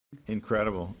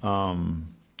Incredible.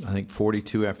 I think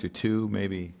 42 after 2,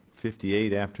 maybe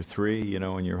 58 after 3, you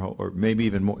know, or maybe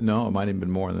even more. No, it might have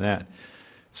been more than that.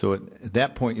 So at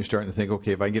that point, you're starting to think,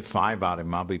 okay, if I get 5 out of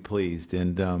him, I'll be pleased.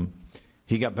 And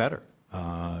he got better,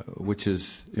 which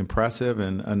is impressive,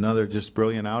 and another just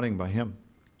brilliant outing by him.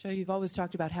 Joe, you've always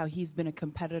talked about how he's been a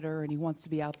competitor and he wants to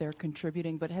be out there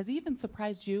contributing, but has he even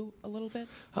surprised you a little bit?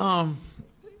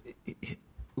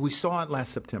 We saw it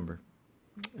last September.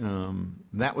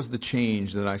 That was the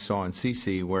change that I saw in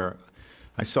CC, where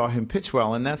I saw him pitch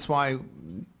well, and that's why,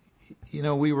 you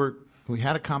know, we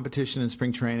had a competition in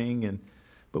spring training,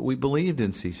 but we believed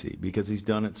in CC because he's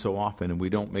done it so often, and we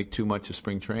don't make too much of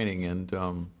spring training.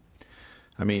 And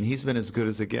I mean, he's been as good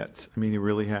as it gets. I mean, he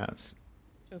really has.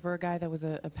 So for a guy that was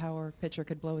a power pitcher,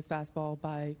 could blow his fastball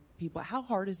by people, how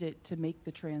hard is it to make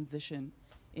the transition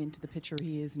into the pitcher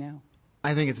he is now?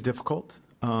 I think it's difficult.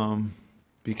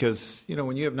 Because, you know,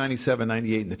 when you have 97,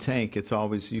 98 in the tank, it's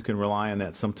always, you can rely on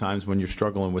that sometimes when you're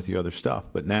struggling with the other stuff.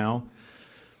 But now,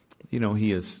 you know,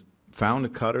 he has found a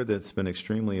cutter that's been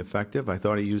extremely effective. I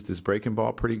thought he used his breaking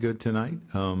ball pretty good tonight.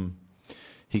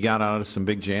 He got out of some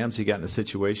big jams. He got in a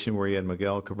situation where he had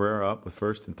Miguel Cabrera up with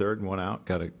first and third and 1 out.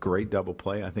 Got a great double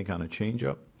play, I think, on a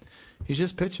changeup. He's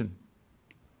just pitching.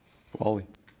 Wally.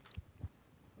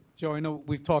 Joe, I know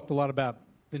we've talked a lot about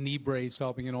the knee brace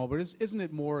helping and all, but isn't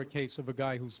it more a case of a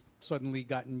guy who's suddenly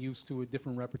gotten used to a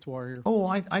different repertoire here? Oh,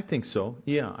 I think so.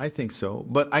 Yeah, I think so.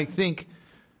 But I think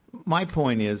my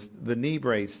point is the knee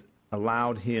brace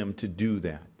allowed him to do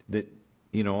that. That,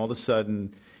 you know, all of a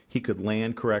sudden he could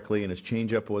land correctly and his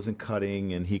changeup wasn't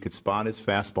cutting and he could spot his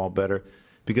fastball better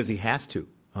because he has to,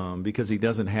 because he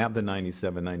doesn't have the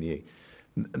 97, 98.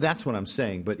 That's what I'm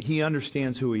saying. But he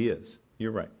understands who he is.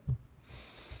 You're right.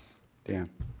 Dan.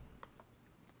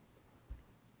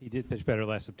 He did pitch better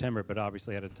last September, but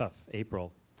obviously had a tough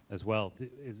April as well.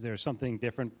 Is there something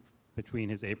different between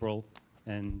his April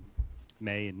and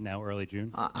May and now early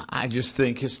June? I just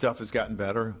think his stuff has gotten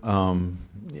better.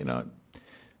 You know,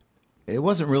 it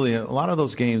wasn't really, a lot of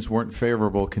those games weren't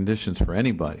favorable conditions for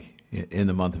anybody in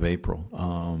the month of April.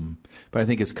 But I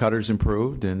think his cutters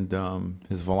improved and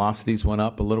his velocities went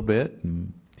up a little bit,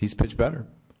 and he's pitched better.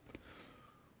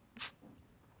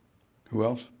 Who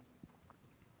else?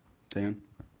 Dan?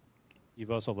 You've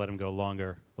also let him go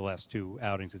longer the last 2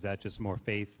 outings. Is that just more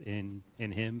faith in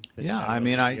him? Yeah, I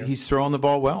mean, he's throwing the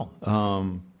ball well.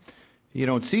 You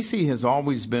know, CC has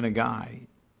always been a guy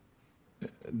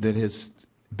that has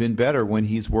been better when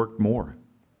he's worked more.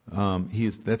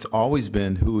 That's always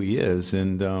been who he is.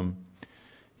 And,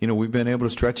 you know, we've been able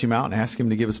to stretch him out and ask him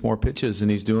to give us more pitches,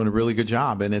 and he's doing a really good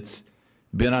job. And it's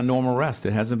been on normal rest.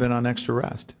 It hasn't been on extra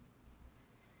rest.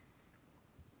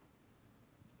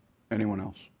 Anyone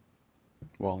else?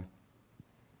 Wally.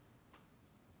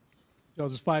 Joe,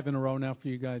 this is 5 in a row now for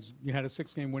you guys. You had a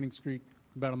 6-game winning streak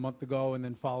about a month ago and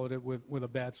then followed it with a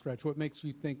bad stretch. What makes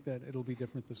you think that it'll be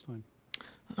different this time?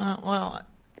 Well,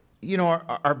 you know,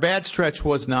 our bad stretch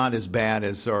was not as bad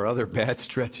as our other bad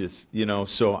stretches, you know,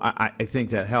 so I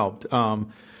think that helped.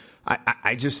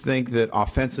 I just think that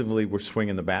offensively we're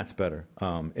swinging the bats better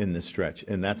in this stretch,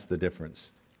 and that's the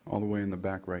difference. All the way in the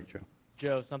back right, Joe.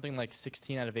 Joe, something like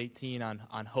 16 out of 18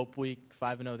 on Hope Week,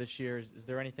 5-0 this year. Is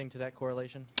there anything to that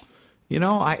correlation? You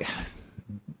know, I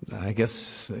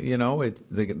guess, you know,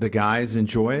 the guys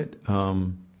enjoy it,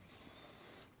 and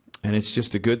it's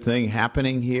just a good thing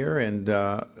happening here, and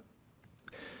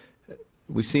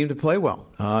we seem to play well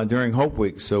during Hope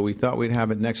Week, so we thought we'd have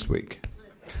it next week.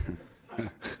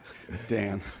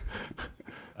 Dan.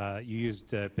 You used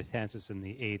Betances in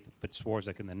the 8th, but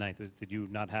Swarzak in the 9th. Did you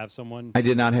not have someone? I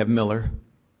did not have Miller.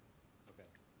 Okay.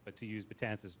 But to use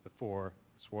Betances before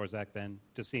Swarzak then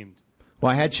just seemed...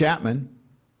 Well, I had Chapman.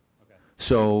 Okay.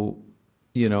 So,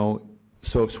 you know,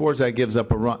 so if Swarzak gives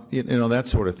up a run, you know, that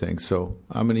sort of thing. So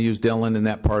I'm going to use Dillon in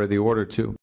that part of the order, too.